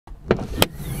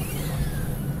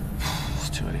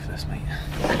too early for this, mate.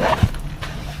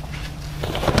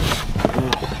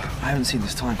 I haven't seen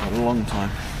this time for a long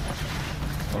time.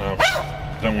 I know.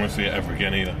 Don't want to see it ever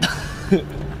again either.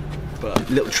 But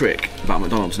little trick about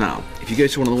McDonald's now, if you go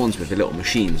to one of the ones with the little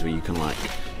machines where you can like,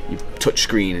 you touch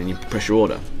screen and you press your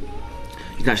order,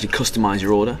 you can actually customise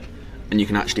your order, and you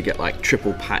can actually get like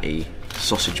triple patty,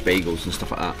 sausage bagels and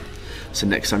stuff like that. So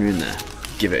next time you're in there,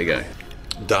 give it a go.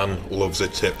 Dan loves a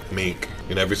tip, meek,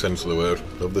 in every sense of the word.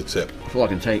 Love the tip. That's all I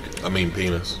can take. I mean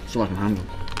penis. That's all I can handle.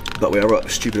 But we are up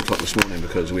stupid o'clock this morning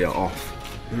because we are off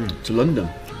to London.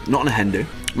 Not on a hen do.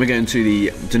 We're going to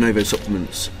the Novo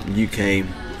Supplements UK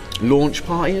launch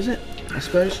party, is it? I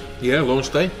suppose. Yeah,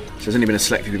 launch day. So there's only been a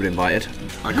select few people invited.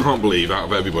 I can't believe out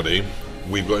of everybody,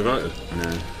 we've got invited. I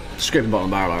know. Scraping bottom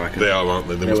barrel, I reckon. They are, aren't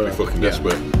they? They must be fucking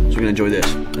desperate. So we're going to enjoy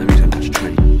this, and then we're going to catch a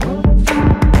train.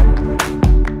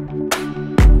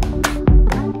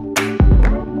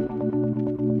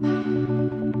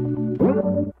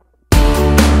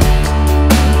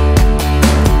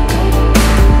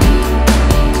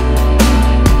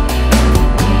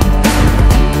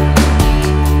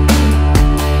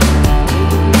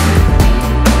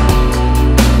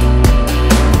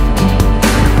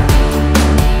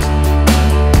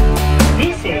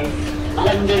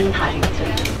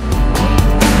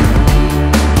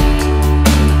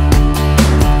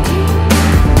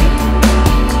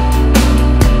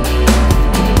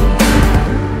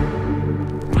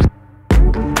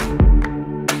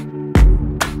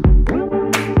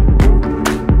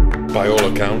 By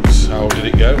all accounts, how did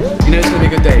it go? You know it's going to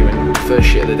be a good day when the first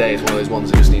shit of the day is one of those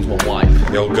ones that just needs one wipe.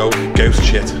 The old ghost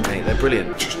shit. Mate, they're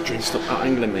brilliant. Just drink. Stop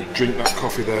out-angling me. Drink that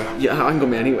coffee there. Yeah, out-angle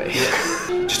me anyway.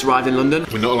 Just arrived in London.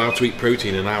 We're not allowed to eat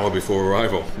protein an hour before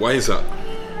arrival. Why is that?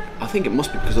 I think it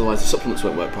must be because otherwise the supplements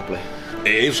won't work properly.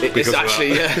 It is because It's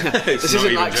actually, yeah. It's This not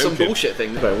isn't even like some joking. bullshit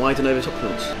thing. Bro, why do Novo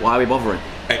Supplements? Why are we bothering?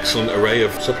 Excellent array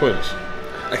of supplements.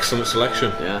 Excellent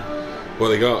selection. Yeah. What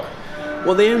they got?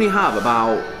 Well, they only have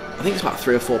about, I think it's about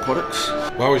 3 or 4 products.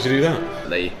 Why would you do that?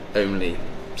 They only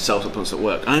sell supplements that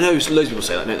work. And I know loads of people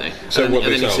say that, don't they? So and what then,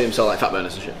 they and then you sell? see them sell like fat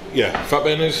burners and shit. Yeah, fat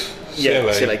burners,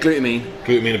 CLA, so like glutamine.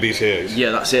 glutamine and BCAAs.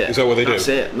 Yeah, that's it. Is that what they do? That's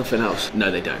it, nothing else.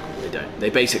 No, they don't. They don't. They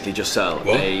basically just sell,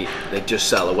 What? they just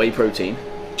sell a whey protein.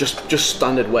 Just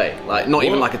standard whey. Like, not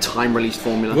even like a time-released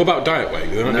formula. What about diet whey?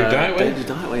 Do they not do diet whey? They don't do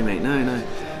diet whey, mate. No.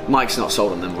 Mike's not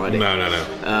sold on them already.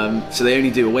 No. So they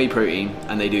only do a whey protein,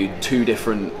 and they do 2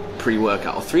 different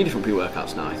pre-workout, or 3 different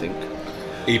pre-workouts now, I think.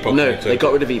 Epoch. No, they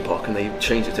got rid of Epoch and they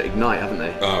changed it to Ignite, haven't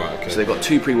they? Oh, right, okay. So they've got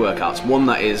 2 pre-workouts. One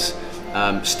that is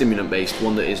stimulant-based,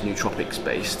 one that is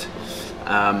nootropics-based.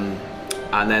 And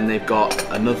then they've got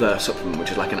another supplement, which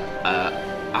is like an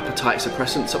appetite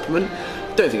suppressant supplement.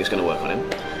 Don't think it's going to work on him.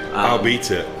 I'll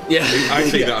beat it. Yeah. I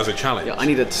see that as a challenge. Yeah, I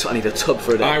need a tub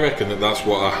for a day. I reckon that's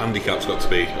what our handicap's got to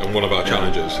be, and one of our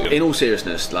challenges. Yeah. In all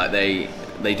seriousness, like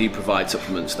they do provide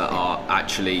supplements that are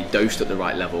actually dosed at the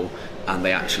right level and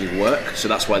they actually work. So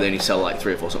that's why they only sell like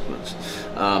 3 or 4 supplements,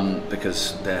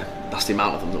 because that's the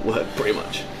amount of them that work, pretty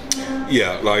much.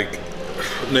 Yeah, like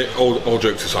all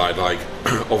jokes aside, like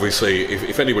obviously,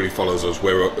 if anybody follows us,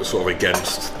 we're sort of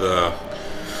against the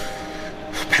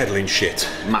peddling shit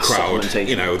Mass crowd. supplementation.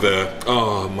 You know,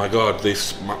 oh my god,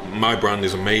 my brand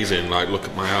is amazing, like look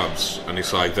at my abs, and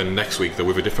it's like then next week they're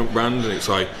with a different brand, and it's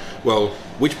like, well,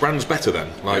 which brand's better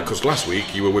then? Like, because last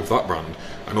week you were with that brand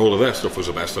and all of their stuff was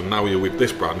the best, and now you're with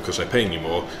this brand because they're paying you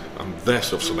more and their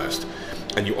stuff's the best,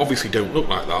 and you obviously don't look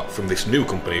like that from this new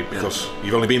company because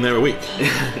you've only been there a week.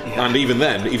 And even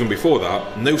then, even before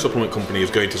that, no supplement company is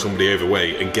going to somebody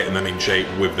overweight and getting them in shape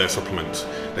with their supplements.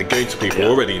 They're going to people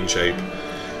already in shape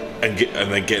and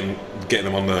then getting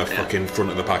them on the fucking front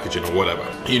of the packaging or whatever.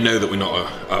 You know that we're not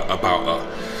about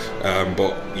that.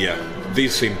 But yeah,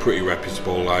 these seem pretty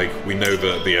reputable. Like, we know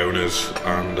that the owners,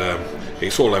 and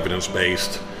it's all evidence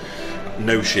based.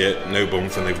 No shit, no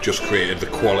bump, and they've just created the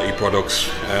quality products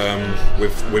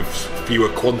with fewer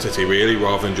quantity, really,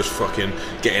 rather than just fucking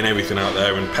getting everything out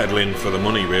there and peddling for the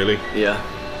money, really. Yeah,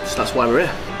 so that's why we're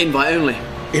here. Invite only.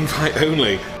 Invite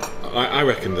only. I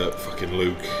reckon that fucking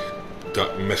Luke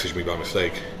messaged me by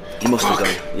mistake. He must have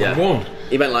done. Yeah. I won.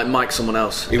 He meant like Mike someone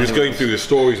else. He was going through the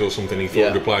stories or something. He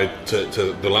thought he'd replied to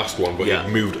the last one, but he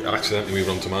accidentally moved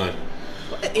on to mine.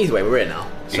 Either way, we're here now.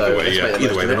 So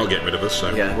Either way, they're not getting rid of us.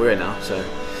 So yeah, we're here now. So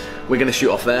we're going to shoot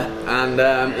off there, and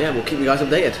yeah, we'll keep you guys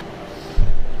updated.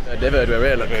 They've heard we're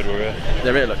here. Look.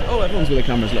 They're here. Look. Oh, everyone's got the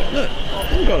cameras. Look.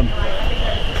 We've got them.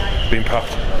 Being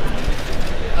packed.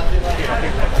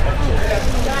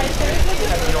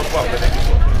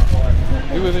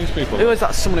 Who are these people? Who is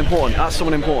that? Someone important. That's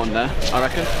someone important there, I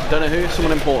reckon. Don't know who.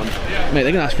 Someone important. Mate,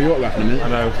 they're gonna ask for your autograph in a minute. I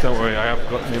know. Don't worry. I have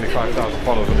got nearly 5,000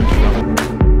 followers on Instagram.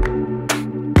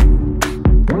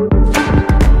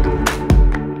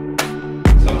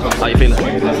 How you feeling?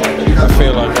 I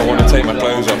feel like I want to take my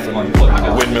clothes off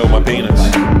and windmill my penis.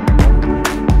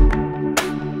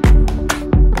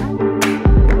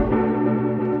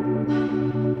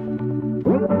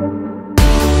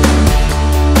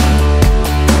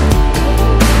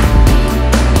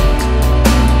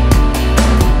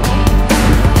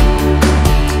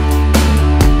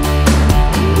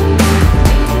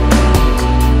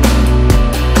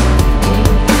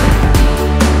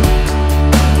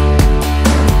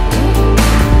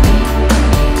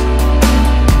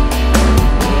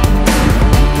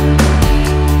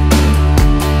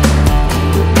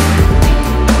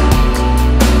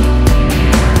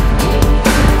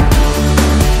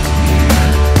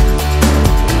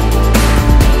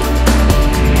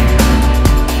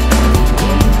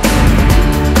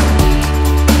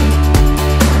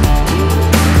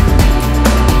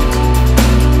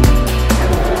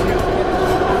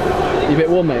 You a bit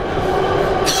warm, mate?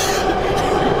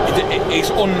 It's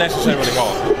unnecessarily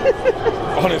hot.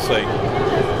 Honestly.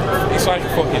 It's like a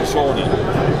fucking sauna.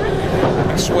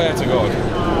 I swear to God.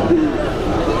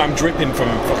 I'm dripping from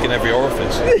fucking every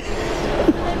orifice.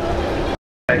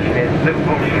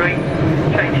 Liverpool Street,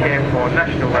 change here for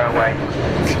National Railway,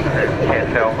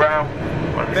 TfL Rail.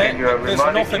 There's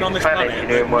nothing on this planet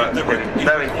that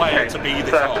would require to be this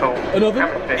hot.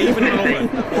 Even an oven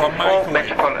or a microwave.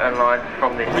 Metropolitan line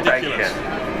from this station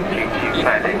due to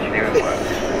planned engineering work.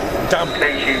 Damn.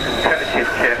 Please use alternative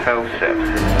TfL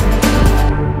services.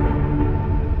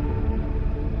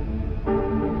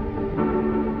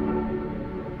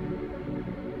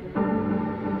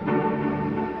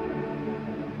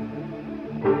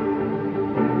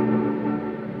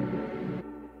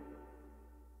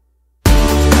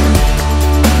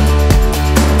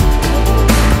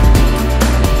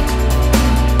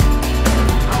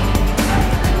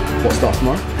 What starts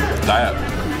tomorrow?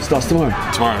 Diet. Starts tomorrow.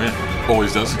 Tomorrow, yeah.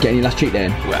 Always does. Get any last cheat day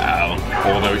in? Well,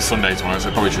 although it's Sunday tomorrow, so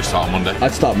it probably should start on Monday.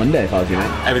 I'd start Monday if I was you, mate.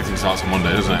 Everything starts on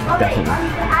Monday, doesn't it? Definitely.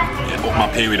 Yeah, but my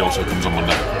period also comes on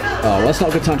Monday. Oh, well, that's not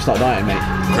a good time to start dieting, mate.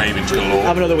 Cravings galore.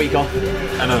 Have another week off.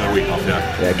 Another week off,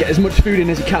 yeah. Yeah, get as much food in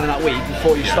as you can in that week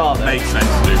before you start. Then. Makes sense,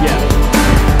 dude. Yeah.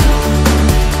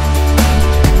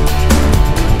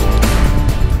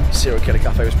 Serial Killer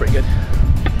Cafe was pretty good.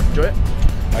 Enjoy it?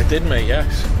 I did, mate,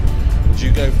 yes. What did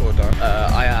you go for, Dan?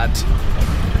 I had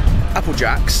Apple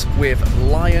Jacks with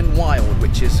Lion Wild,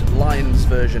 which is Lion's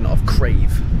version of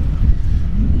Crave.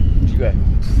 What did you go?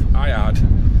 I had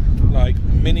like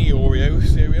mini Oreo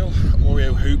cereal,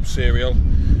 Oreo hoop cereal,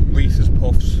 Reese's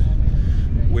Puffs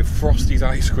with Frosty's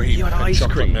ice cream You had and ice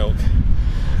chocolate cream? milk.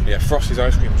 Yeah, Frosty's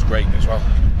ice cream was great as well.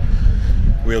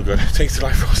 Real good. Tasted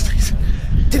like Frosty's.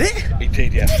 Did it? It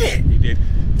did, yeah. Did it? It did.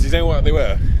 Do you know what they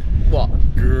were? What?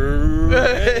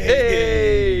 Great.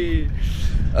 Hey!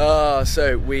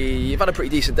 So we've had a pretty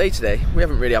decent day today. We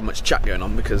haven't really had much chat going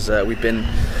on because we've been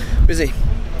busy.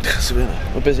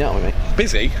 We're busy, aren't we, mate?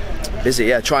 Busy. Busy,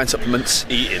 yeah. Trying supplements,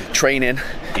 Eating. training,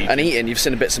 and eating. You've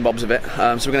seen the bits and bobs of it. So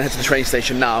we're going to head to the train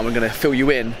station now and we're going to fill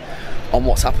you in on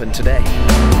what's happened today.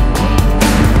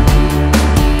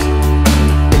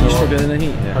 Struggling in the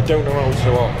heat? Yeah. I don't know how it's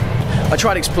so hot. I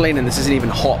tried explaining this isn't even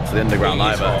hot for the underground It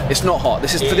is either. hot. It's not hot.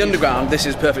 This is for the underground. This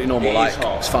is perfectly normal. It Like is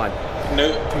hot. it's fine.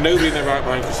 Nobody in their right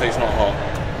mind could say it's not hot.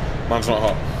 Man's not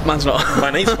hot. Man's not.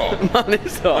 Man is hot. Man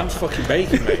is hot. Man's fucking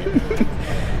bacon, mate.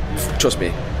 Trust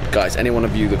me, guys. Any one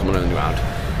of you that come on the underground,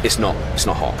 it's not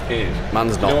hot. It is.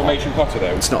 Man's not You know what hot. makes you hotter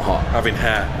though? It's not hot. Having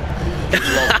hair. It's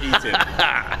a lot of eating.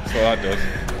 That's what that does.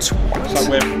 It's like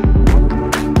we're...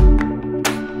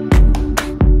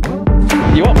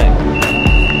 You what, mate?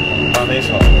 Man is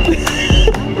hot.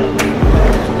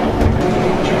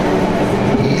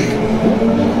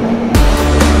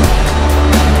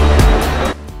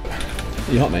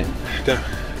 You hot, mate? Yeah.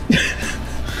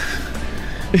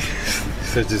 It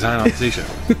says design on the t-shirt.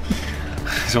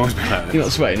 It's always been like this. You're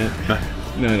not sweating, it? No.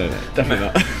 No, definitely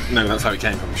not. No, that's how it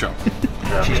came from the shop.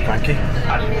 She's cranky.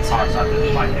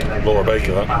 Laura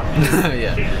Baker, that.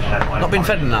 Yeah. Not been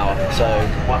fed in an hour, so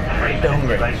a bit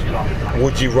hungry.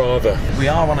 Would you rather? We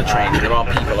are on a train. There are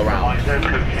people around.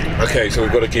 Okay, so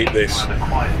we've got to keep this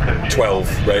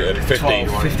 12 rated. 15.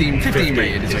 15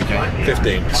 rated is okay.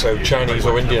 15. So Chinese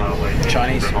or Indian?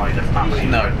 Chinese?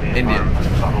 No, Indian.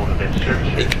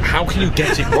 How can you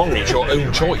get it wrong? It's your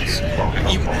own choice.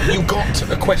 You got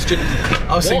a question.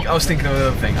 I was thinking of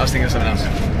another thing. I was thinking of something else.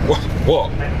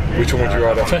 What? Which one would you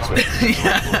rather have sex with?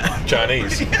 Yeah.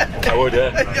 Chinese? I would,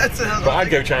 yeah. But I'd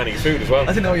go Chinese food as well. I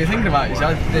didn't know what you're thinking about.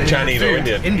 Chinese or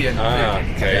Indian? Indian. Ah,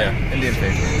 food. okay, yeah. Indian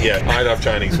food. Yeah, I'd have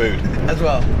Chinese food. As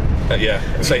well. Yeah,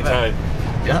 at the same time.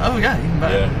 Yeah. Oh yeah, even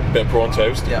better. Yeah, bit of prawn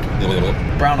toast. Yeah.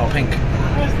 Brown or pink?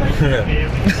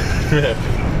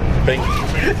 Pink.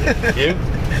 You?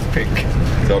 Pink.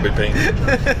 That'll be pink.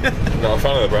 Not a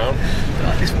fan of the brown.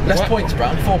 It's less points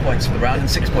brown, 4 points for the brown and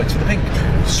 6 points for the pink.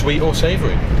 Sweet or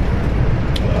savoury?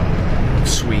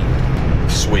 Sweet.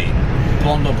 Sweet.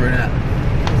 Blonde or brunette?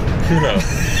 No.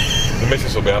 The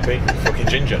missus will be happy. Fucking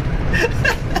ginger.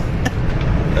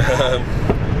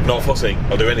 Not fussy.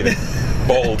 I'll do anything.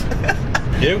 Bald.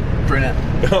 You? Brunette.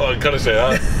 Oh, I gotta say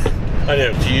that. I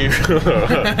know. Do you?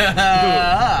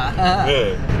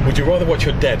 Yeah. Would you rather watch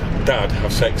your dad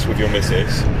have sex with your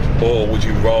missus, or would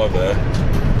you rather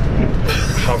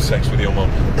have sex with your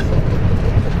mum?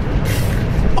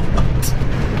 What?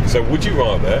 So, would you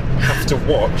rather have to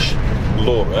watch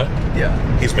Laura,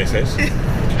 his missus,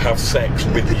 have sex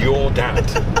with your dad,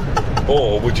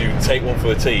 or would you take one for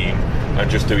the team and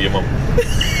just do your mum?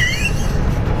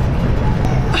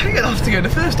 I think I'd have to go the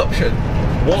first option.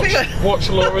 Watch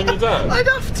Laura and your dad? I'd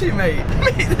have to, mate.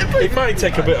 It might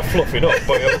take a bit of fluffing up,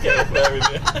 but it'll get up there in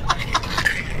the...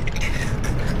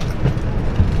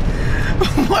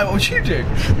 Why, what would you do?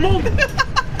 Mum!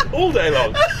 All day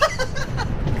long.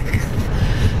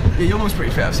 Yeah, your mum's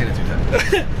pretty fit, I've seen her do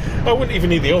that. I wouldn't even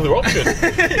need the other option.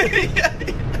 Anyway.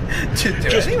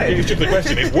 Just the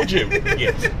question is, would you?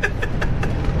 Yes.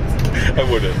 I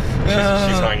wouldn't.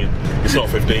 She's hanging. It's not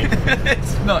 15.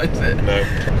 It's not, is it? No.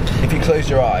 If you closed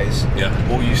your eyes,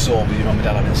 all you saw was your mum and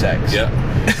dad having sex,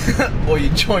 or you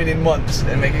join in once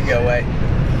and make it go away.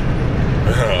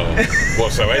 Oh.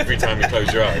 What, so every time you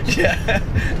close your eyes? Yeah.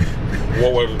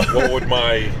 What would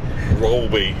my role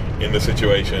be in the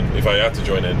situation if I had to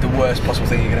join in? The worst possible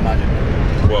thing you can imagine.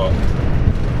 What?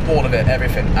 All of it,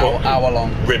 everything. Hour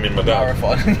long. Rimming my dad.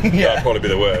 Marathon. Yeah. That'd probably be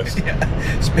the worst. Yeah.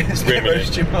 Spit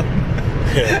roast your mum.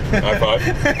 Yeah. High five.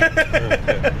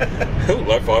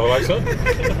 Like father, like son.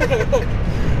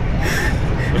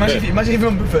 Imagine if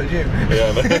your mum preferred you.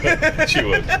 Yeah, she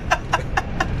would.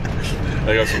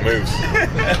 I got some moves.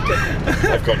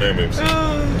 I've got no moves. I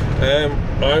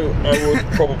would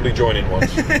probably join in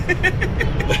once.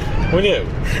 Wouldn't you?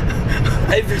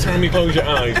 Every time you close your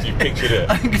eyes, you pictured it.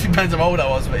 I think it depends how old I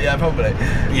was, but yeah, probably.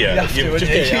 Yeah, you'd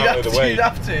just get it out of the way. You'd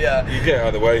have to, yeah. You'd get it out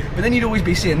of the way. But then you'd always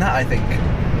be seeing that, I think.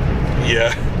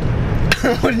 Yeah.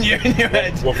 Wouldn't you, in your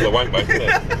head? One for the wank bank, isn't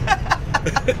it?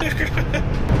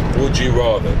 Would you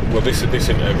rather, well this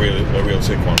isn't a real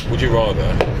sick one, would you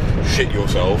rather shit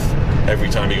yourself every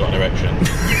time you got an erection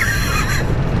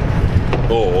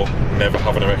or never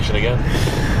have an erection again?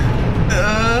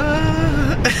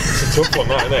 It's a tough one,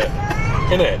 that,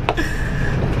 isn't it?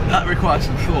 That requires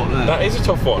some thought, doesn't it? That is a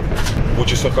tough one. Would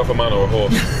you suck off a man or a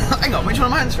horse? Hang on, which one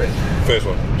am I answering? First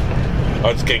one.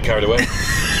 I just get carried away.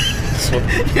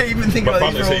 Yeah, you've been thinking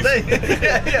about these for all day.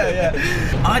 Yeah.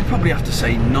 I'd probably have to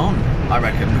say none, I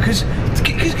reckon, because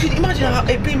can you imagine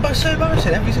it being so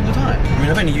embarrassing every single time? I mean,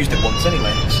 I've only used it once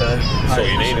anyway, so... That's all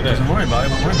you need, isn't it? I'm worried about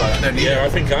it, I don't need it. I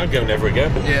think I'd go never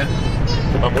again. Yeah.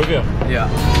 I'm with you. Yeah.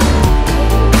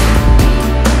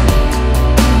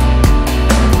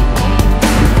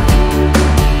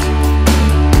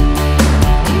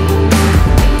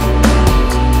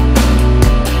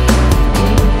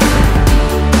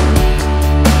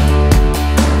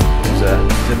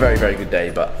 Very, very good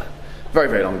day, but very,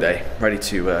 very long day. Ready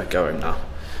to go home now.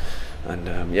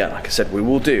 And yeah, like I said, we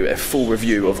will do a full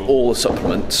review of all the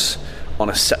supplements on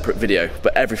a separate video,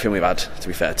 but everything we've had, to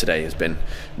be fair, today has been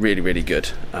really, really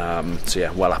good. So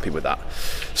yeah, well happy with that.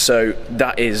 So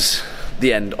that is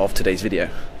the end of today's video.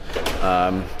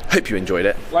 Hope you enjoyed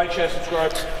it. Like, share,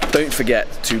 subscribe. Don't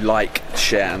forget to like,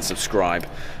 share and subscribe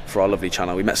for our lovely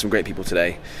channel. We met some great people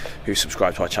today who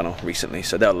subscribed to our channel recently,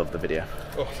 so they'll love the video.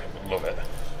 Oh, love it.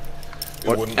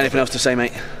 Anything else to say,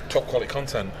 mate? Top quality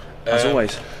content. As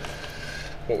always.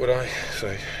 What would I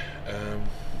say?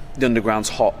 The underground's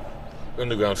hot.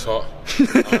 Underground's hot.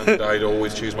 And I'd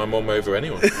always choose my mum over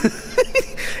anyone.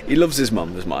 He loves his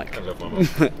mum, does Mike? I love my mum.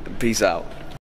 Peace out.